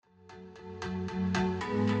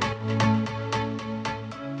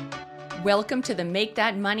Welcome to the Make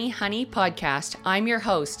That Money Honey podcast. I'm your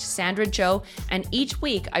host, Sandra Jo, and each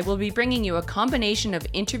week I will be bringing you a combination of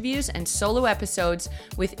interviews and solo episodes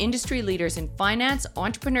with industry leaders in finance,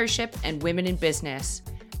 entrepreneurship, and women in business.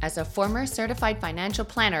 As a former certified financial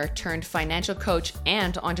planner turned financial coach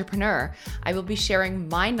and entrepreneur, I will be sharing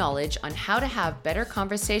my knowledge on how to have better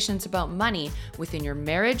conversations about money within your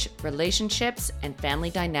marriage, relationships, and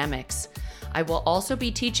family dynamics. I will also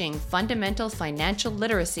be teaching fundamental financial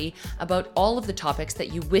literacy about all of the topics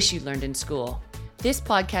that you wish you learned in school. This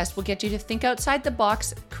podcast will get you to think outside the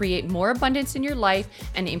box, create more abundance in your life,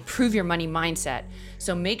 and improve your money mindset.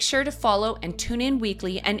 So make sure to follow and tune in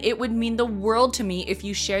weekly, and it would mean the world to me if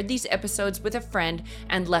you shared these episodes with a friend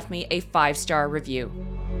and left me a 5-star review.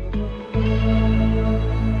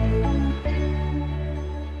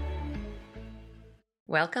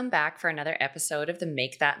 Welcome back for another episode of the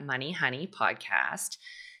Make That Money Honey podcast.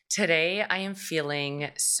 Today, I am feeling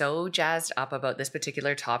so jazzed up about this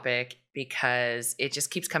particular topic because it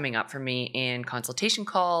just keeps coming up for me in consultation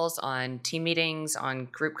calls, on team meetings, on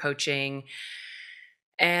group coaching.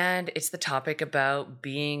 And it's the topic about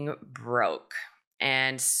being broke.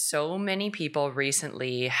 And so many people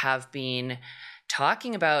recently have been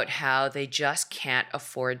talking about how they just can't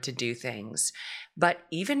afford to do things. But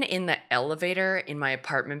even in the elevator in my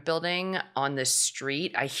apartment building on the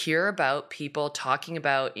street, I hear about people talking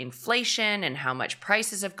about inflation and how much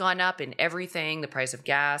prices have gone up in everything, the price of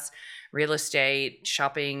gas, real estate,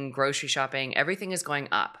 shopping, grocery shopping, everything is going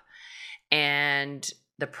up. And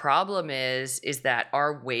the problem is that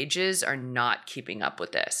our wages are not keeping up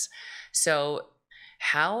with this. So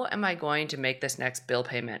how am I going to make this next bill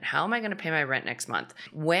payment? How am I going to pay my rent next month?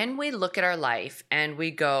 When we look at our life and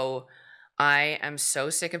we go, I am so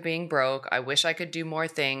sick of being broke. I wish I could do more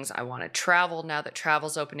things. I want to travel now that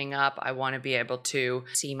travel's opening up. I want to be able to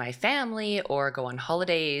see my family or go on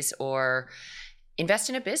holidays or invest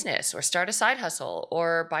in a business or start a side hustle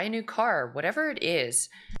or buy a new car, whatever it is.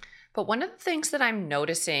 But one of the things that I'm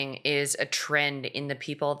noticing is a trend in the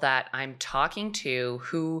people that I'm talking to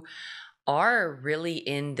who are really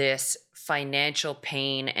in this financial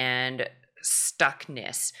pain and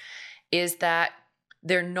stuckness is that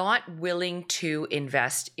they're not willing to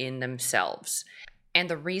invest in themselves. And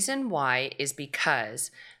the reason why is because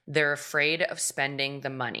they're afraid of spending the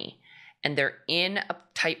money. And they're in a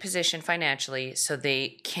tight position financially, so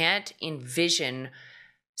they can't envision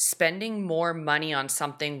spending more money on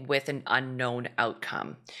something with an unknown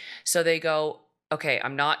outcome. So they go, okay,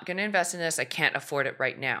 I'm not going to invest in this. I can't afford it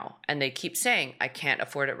right now. And they keep saying, I can't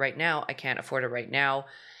afford it right now. I can't afford it right now.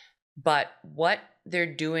 But what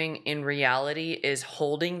they're doing in reality is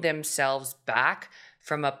holding themselves back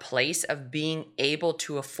from a place of being able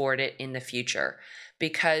to afford it in the future.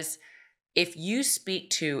 Because if you speak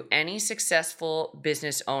to any successful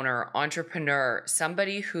business owner, entrepreneur,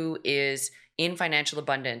 somebody who is in financial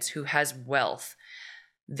abundance, who has wealth,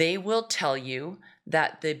 they will tell you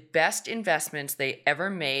that the best investments they ever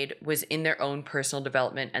made was in their own personal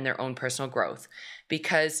development and their own personal growth.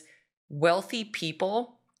 Because wealthy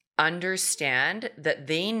people understand that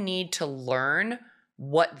they need to learn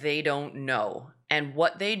what they don't know. And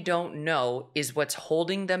what they don't know is what's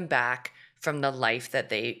holding them back from the life that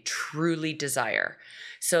they truly desire.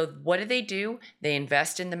 So what do? They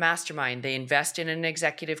invest in the mastermind. They invest in an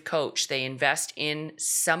executive coach. They invest in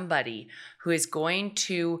somebody who is going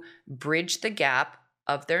to bridge the gap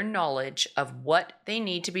of their knowledge of what they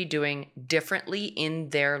need to be doing differently in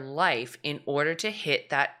their life in order to hit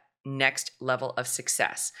that next level of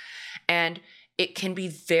success. And it can be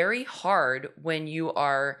very hard when you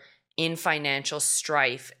are in financial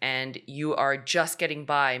strife and you are just getting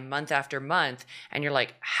by month after month and you're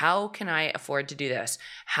like, how can I afford to do this?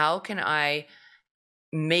 How can I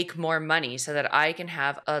make more money so that I can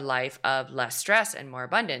have a life of less stress and more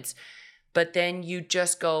abundance? But then you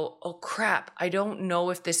just go, oh crap, I don't know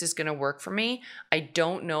if this is going to work for me. I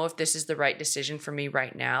don't know if this is the right decision for me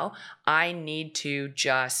right now. I need to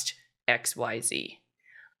just XYZ.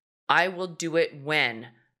 I will do it when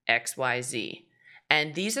XYZ.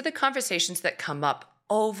 And these are the conversations that come up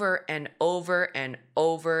over and over and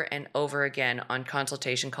over and over again on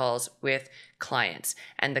consultation calls with clients.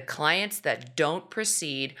 And the clients that don't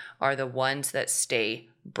proceed are the ones that stay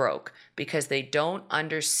broke because they don't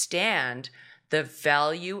understand the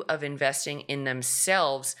value of investing in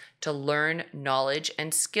themselves to learn knowledge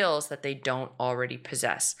and skills that they don't already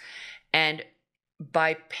possess. And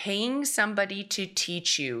by paying somebody to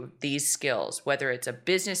teach you these skills, whether it's a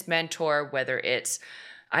business mentor, whether it's,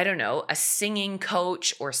 I don't know, a singing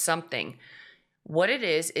coach or something, what it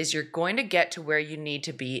is you're going to get to where you need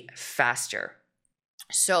to be faster.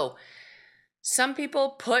 So some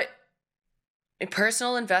people put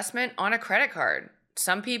personal investment on a credit card.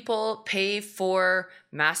 Some people pay for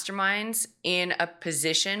masterminds in a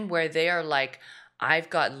position where they are like, I've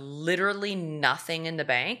got literally nothing in the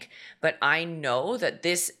bank, but I know that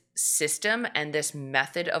this system and this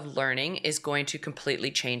method of learning is going to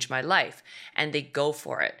completely change my life. And they go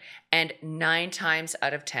for it. And 9 times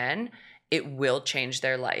out of 10, it will change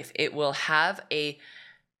their life. It will have a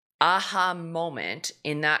aha moment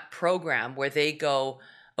in that program where they go,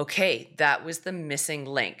 okay, that was the missing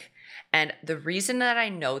link. And the reason that I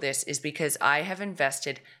know this is because I have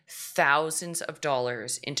invested thousands of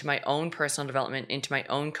dollars into my own personal development, into my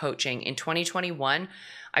own coaching. In 2021,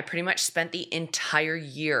 I pretty much spent the entire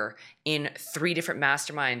year in 3 different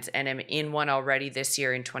masterminds, and I'm in one already this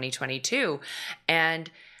year in 2022.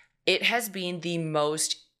 And it has been the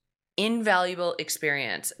most invaluable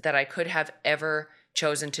experience that I could have ever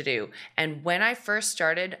chosen to do. And when I first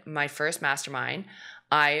started my first mastermind,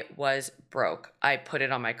 I was broke. I put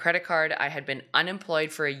it on my credit card. I had been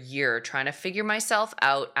unemployed for a year trying to figure myself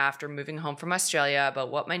out after moving home from Australia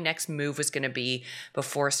about what my next move was going to be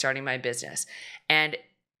before starting my business. And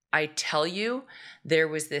I tell you, there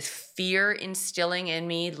was this fear instilling in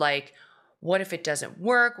me, like, what if it doesn't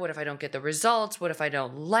work? What if I don't get the results? What if I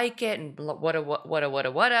don't like it? And what?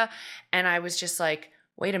 And I was just like,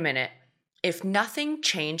 wait a minute. If nothing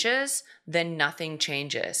changes, then nothing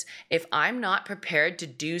changes. If I'm not prepared to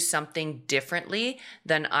do something differently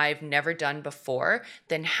than I've never done before,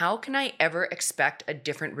 then how can I ever expect a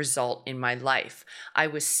different result in my life? I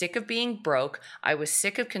was sick of being broke. I was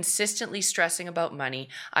sick of consistently stressing about money.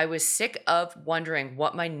 I was sick of wondering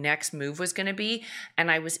what my next move was going to be. And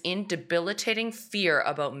I was in debilitating fear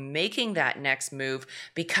about making that next move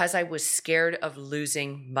because I was scared of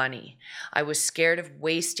losing money. I was scared of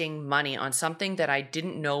wasting money on something that I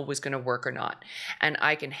didn't know was going to work or not. And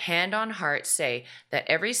I can hand on heart say that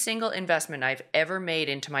every single investment I've ever made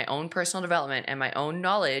into my own personal development and my own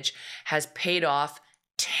knowledge has paid off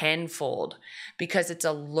tenfold, because it's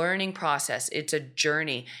a learning process. It's a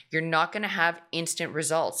journey. You're not going to have instant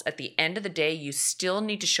results. At the end of the day, you still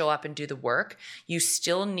need to show up and do the work. You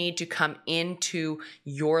still need to come into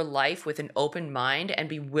your life with an open mind and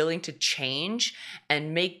be willing to change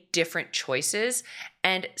and make different choices.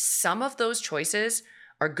 And some of those choices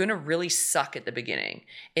are going to really suck at the beginning.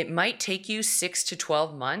 It might take you 6 to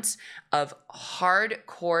 12 months of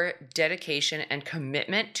hardcore dedication and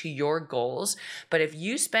commitment to your goals. But if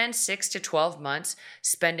you spend 6 to 12 months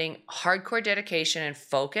spending hardcore dedication and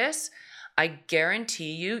focus, I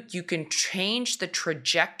guarantee you, you can change the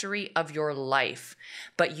trajectory of your life.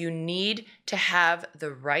 But you need to have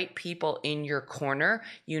the right people in your corner.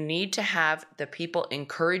 You need to have the people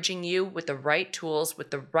encouraging you with the right tools,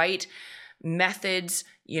 with the right methods,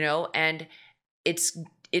 and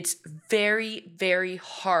it's very, very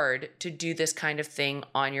hard to do this kind of thing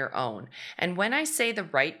on your own. And when I say the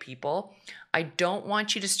right people, I don't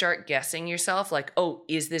want you to start guessing yourself like, oh,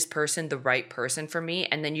 is this person the right person for me?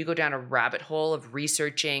 And then you go down a rabbit hole of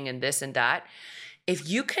researching and this and that. If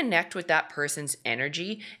you connect with that person's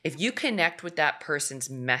energy, if you connect with that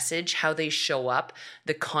person's message, how they show up,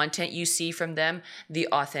 the content you see from them, the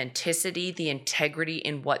authenticity, the integrity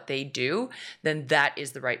in what they do, then that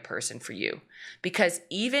is the right person for you. Because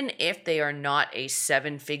even if they are not a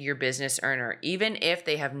 7-figure business earner, even if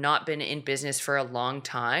they have not been in business for a long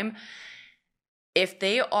time, if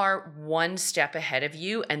they are one step ahead of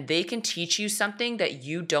you and they can teach you something that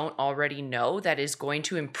you don't already know that is going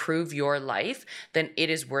to improve your life, then it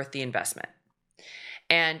is worth the investment.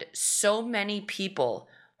 And so many people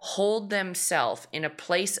hold themselves in a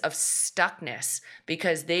place of stuckness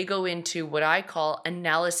because they go into what I call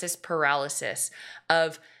analysis paralysis,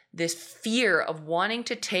 of this fear of wanting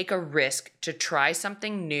to take a risk to try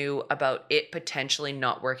something new about it potentially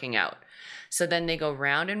not working out. So then they go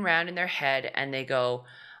round and round in their head and they go,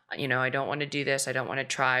 I don't want to do this. I don't want to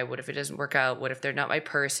try. What if it doesn't work out? What if they're not my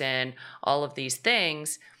person? All of these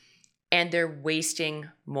things. And they're wasting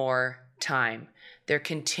more time. They're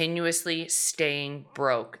continuously staying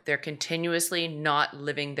broke. They're continuously not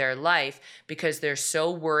living their life because they're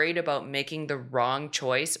so worried about making the wrong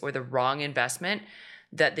choice or the wrong investment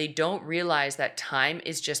that they don't realize that time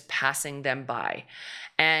is just passing them by.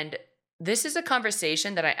 And this is a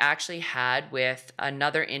conversation that I actually had with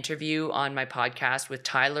another interview on my podcast with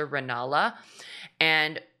Tyler Ranalla.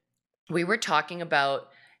 And we were talking about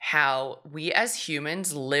how we as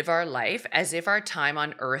humans live our life as if our time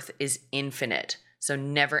on earth is infinite, so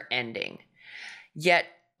never ending. Yet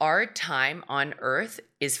our time on earth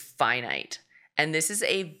is finite. And this is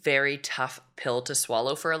a very tough pill to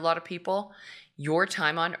swallow for a lot of people. Your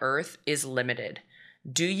time on earth is limited.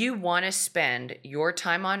 Do you want to spend your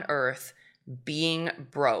time on earth being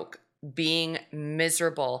broke, being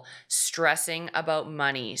miserable, stressing about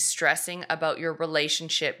money, stressing about your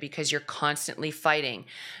relationship because you're constantly fighting?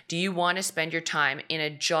 Do you want to spend your time in a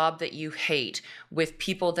job that you hate with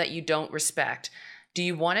people that you don't respect? Do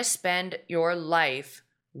you want to spend your life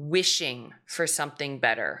wishing for something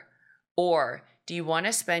better? Or do you want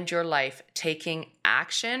to spend your life taking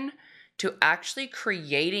action to actually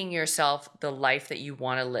creating yourself the life that you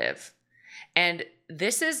want to live? And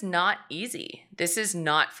this is not easy. This is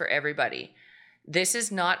not for everybody. This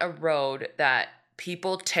is not a road that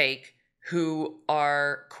people take who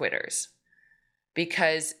are quitters,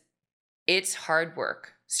 because it's hard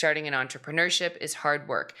work. Starting an entrepreneurship is hard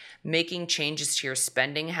work. Making changes to your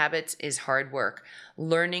spending habits is hard work.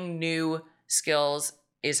 Learning new skills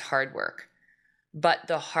is hard work. But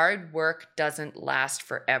the hard work doesn't last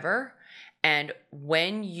forever. And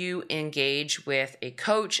when you engage with a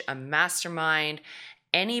coach, a mastermind,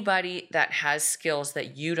 anybody that has skills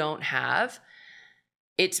that you don't have,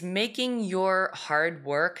 it's making your hard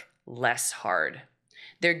work less hard.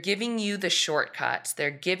 They're giving you the shortcuts.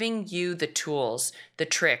 They're giving you the tools, the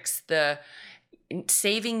tricks,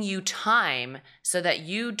 saving you time so that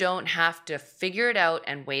you don't have to figure it out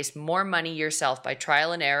and waste more money yourself by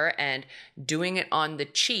trial and error and doing it on the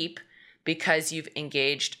cheap, because you've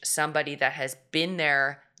engaged somebody that has been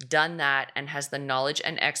there, done that, and has the knowledge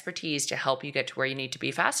and expertise to help you get to where you need to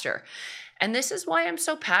be faster. And this is why I'm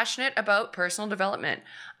so passionate about personal development.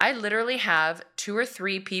 I literally have 2 or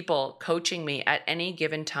 3 people coaching me at any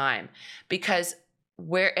given time, because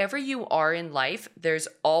wherever you are in life, there's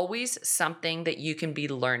always something that you can be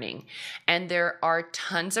learning. And there are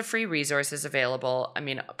tons of free resources available. I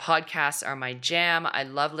mean, podcasts are my jam. I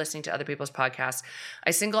love listening to other people's podcasts. I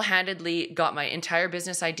single-handedly got my entire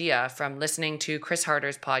business idea from listening to Chris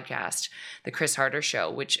Harder's podcast, The Chris Harder Show,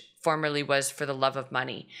 which formerly was For the Love of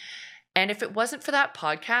Money. And if it wasn't for that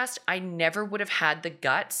podcast, I never would have had the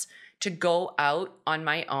guts to go out on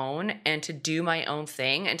my own and to do my own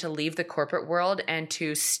thing and to leave the corporate world and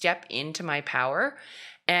to step into my power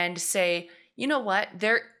and say, you know what,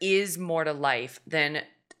 there is more to life than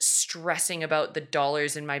stressing about the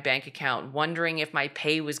dollars in my bank account, wondering if my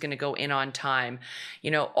pay was going to go in on time,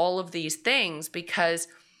 all of these things. Because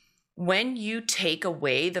when you take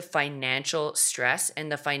away the financial stress and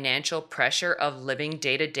the financial pressure of living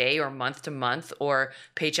day to day or month to month or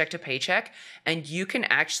paycheck to paycheck, and you can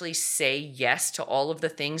actually say yes to all of the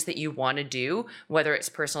things that you want to do, whether it's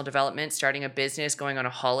personal development, starting a business, going on a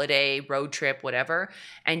holiday, road trip, whatever,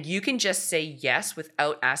 and you can just say yes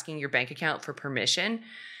without asking your bank account for permission,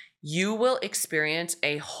 you will experience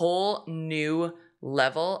a whole new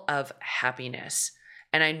level of happiness.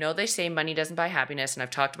 And I know they say money doesn't buy happiness, and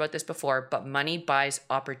I've talked about this before, but money buys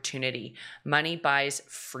opportunity. Money buys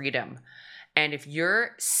freedom. And if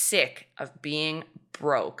you're sick of being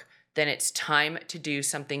broke, then it's time to do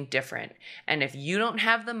something different. And if you don't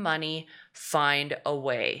have the money, find a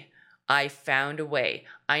way. I found a way.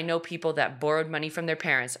 I know people that borrowed money from their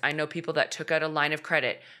parents. I know people that took out a line of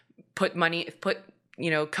credit, put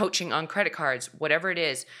coaching on credit cards, whatever it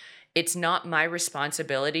is. It's not my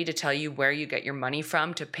responsibility to tell you where you get your money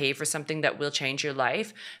from to pay for something that will change your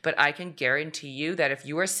life. But I can guarantee you that if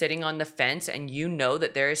you are sitting on the fence and you know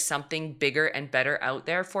that there is something bigger and better out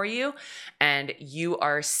there for you, and you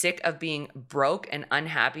are sick of being broke and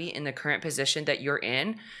unhappy in the current position that you're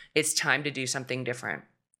in, it's time to do something different.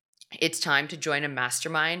 It's time to join a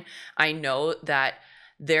mastermind. I know that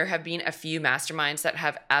there have been a few masterminds that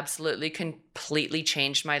have absolutely completely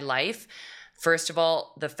changed my life. First of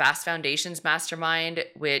all, the Fast Foundations Mastermind,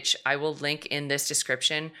 which I will link in this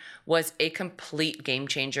description, was a complete game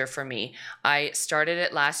changer for me. I started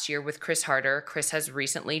it last year with Chris Harder. Chris has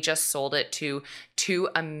recently just sold it to 2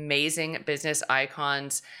 amazing business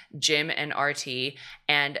icons, Jim and RT.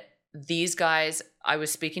 And these guys, I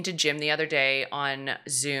was speaking to Jim the other day on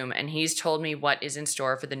Zoom, and he's told me what is in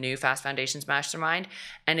store for the new Fast Foundations Mastermind.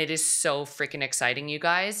 And it is so freaking exciting, you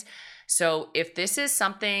guys. So if this is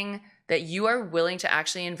something that you are willing to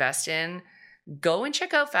actually invest in, go and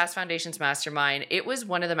check out Fast Foundations Mastermind. It was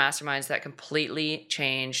one of the masterminds that completely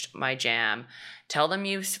changed my jam. Tell them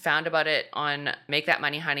you found about it on Make That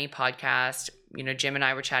Money Honey podcast. Jim and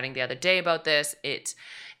I were chatting the other day about this. It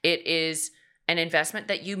is an investment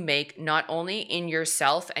that you make not only in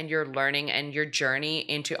yourself and your learning and your journey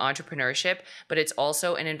into entrepreneurship, but it's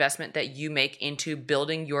also an investment that you make into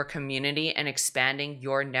building your community and expanding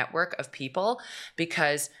your network of people,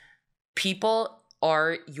 because people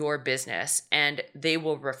are your business, and they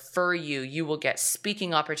will refer you. You will get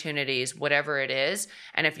speaking opportunities, whatever it is.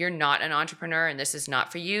 And if you're not an entrepreneur and this is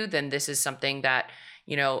not for you, then this is something that,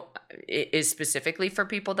 is specifically for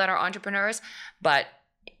people that are entrepreneurs. But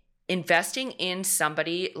investing in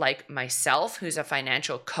somebody like myself, who's a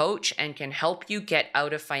financial coach and can help you get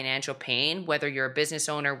out of financial pain, whether you're a business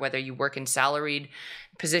owner, whether you work in salaried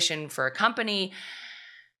position for a company,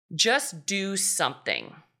 just do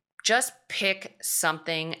something. Just pick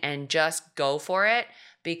something and just go for it,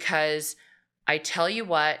 because I tell you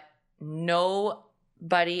what,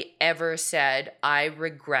 nobody ever said, I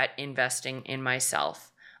regret investing in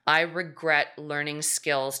myself. I regret learning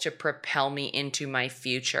skills to propel me into my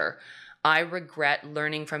future. I regret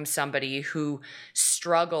learning from somebody who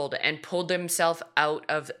struggled and pulled themselves out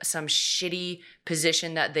of some shitty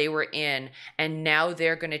position that they were in. And now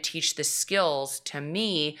they're going to teach the skills to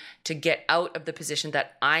me to get out of the position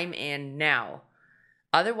that I'm in now.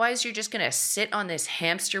 Otherwise, you're just going to sit on this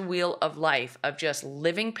hamster wheel of life of just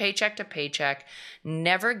living paycheck to paycheck,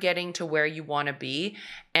 never getting to where you want to be,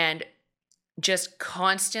 and just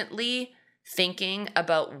constantly thinking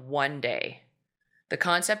about one day. The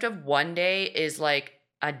concept of one day is like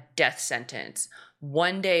a death sentence.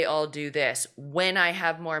 One day I'll do this. When I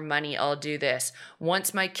have more money, I'll do this.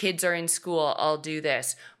 Once my kids are in school, I'll do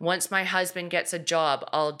this. Once my husband gets a job,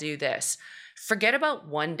 I'll do this. Forget about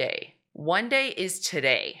one day. One day is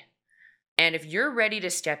today. And if you're ready to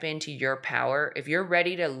step into your power, if you're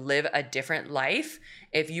ready to live a different life,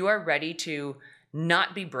 if you are ready to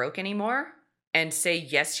not be broke anymore, and say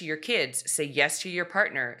yes to your kids, say yes to your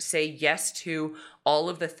partner, say yes to all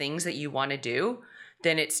of the things that you want to do,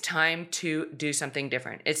 then it's time to do something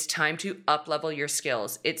different. It's time to up-level your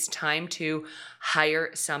skills. It's time to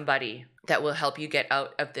hire somebody that will help you get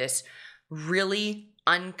out of this really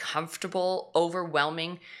uncomfortable,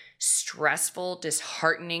 overwhelming, stressful,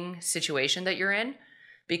 disheartening situation that you're in,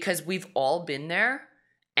 because we've all been there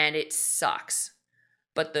and it sucks.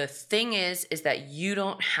 But the thing is that you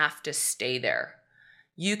don't have to stay there.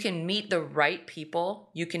 You can meet the right people.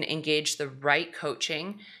 You can engage the right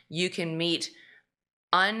coaching. You can meet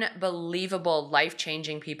unbelievable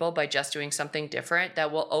life-changing people by just doing something different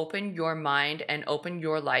that will open your mind and open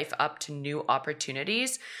your life up to new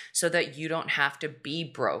opportunities, so that you don't have to be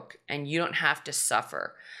broke and you don't have to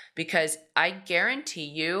suffer. Because I guarantee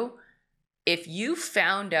you, if you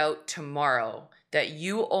found out tomorrow that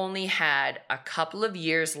you only had a couple of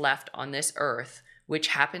years left on this earth, which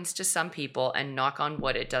happens to some people, and knock on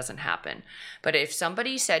wood, it doesn't happen. But if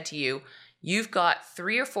somebody said to you, you've got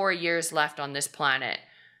 3 or 4 years left on this planet,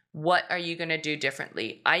 what are you going to do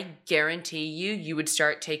differently? I guarantee you would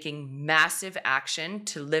start taking massive action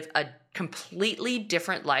to live a completely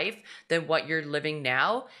different life than what you're living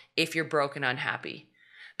now if you're broke and unhappy.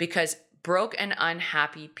 Because broke and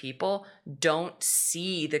unhappy people don't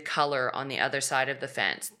see the color on the other side of the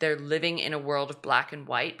fence. They're living in a world of black and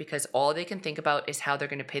white because all they can think about is how they're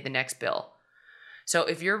going to pay the next bill. So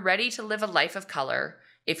if you're ready to live a life of color,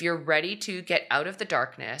 if you're ready to get out of the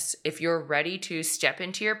darkness, if you're ready to step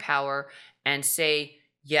into your power and say,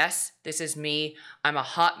 yes, this is me, I'm a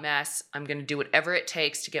hot mess, I'm going to do whatever it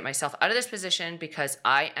takes to get myself out of this position because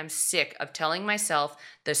I am sick of telling myself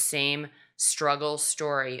the same struggle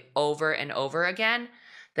story over and over again,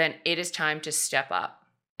 then it is time to step up.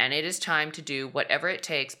 And it is time to do whatever it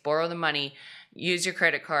takes, borrow the money, use your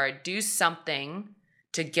credit card, do something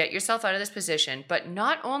to get yourself out of this position, but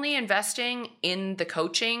not only investing in the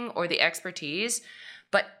coaching or the expertise,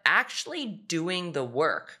 but actually doing the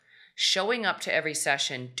work. Showing up to every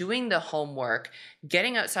session, doing the homework,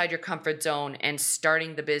 getting outside your comfort zone and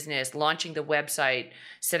starting the business, launching the website,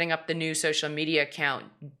 setting up the new social media account,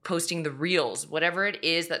 posting the reels, whatever it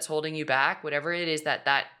is that's holding you back, whatever it is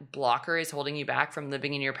that blocker is holding you back from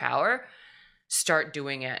living in your power, start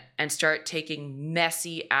doing it and start taking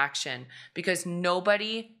messy action, because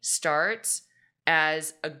nobody starts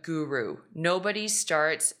as a guru. Nobody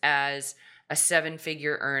starts as a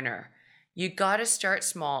 7-figure earner. You got to start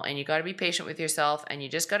small and you got to be patient with yourself, and you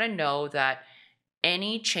just got to know that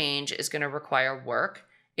any change is going to require work.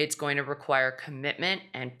 It's going to require commitment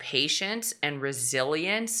and patience and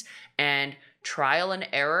resilience and trial and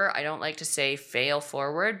error. I don't like to say fail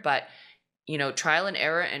forward, but trial and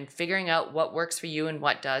error and figuring out what works for you and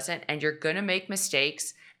what doesn't. And you're going to make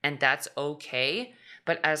mistakes, and that's okay.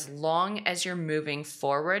 But as long as you're moving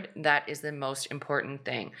forward, that is the most important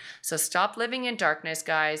thing. So stop living in darkness,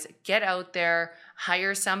 guys. Get out there,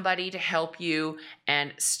 hire somebody to help you,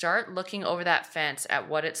 and start looking over that fence at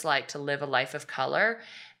what it's like to live a life of color.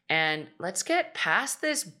 And let's get past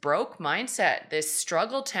this broke mindset, this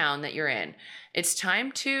struggle town that you're in. It's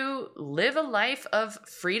time to live a life of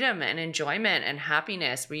freedom and enjoyment and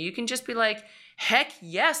happiness where you can just be like, heck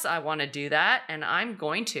yes, I want to do that, and I'm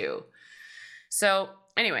going to. So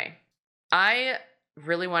anyway, I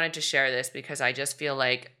really wanted to share this because I just feel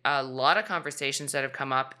like a lot of conversations that have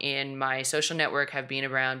come up in my social network have been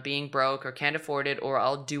around being broke or can't afford it or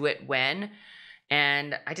I'll do it when.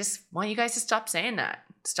 And I just want you guys to stop saying that.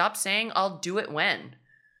 Stop saying I'll do it when.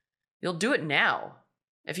 You'll do it now.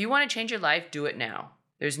 If you want to change your life, do it now.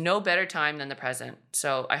 There's no better time than the present.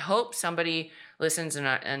 So I hope somebody listens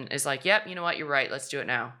and is like, yep, you know what? You're right. Let's do it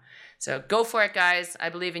now. So go for it, guys. I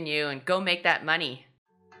believe in you, and go make that money.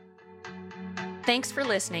 Thanks for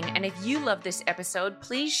listening, and if you love this episode,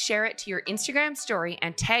 please share it to your Instagram story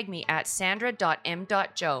and tag me at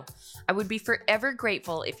sandra.m.joe. I would be forever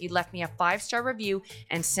grateful if you left me a 5-star review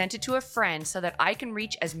and sent it to a friend so that I can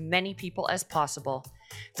reach as many people as possible.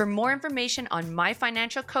 For more information on my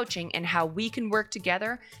financial coaching and how we can work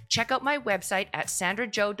together, check out my website at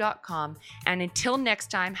sandrajoe.com. And until next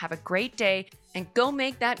time, have a great day and go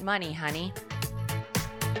make that money, honey.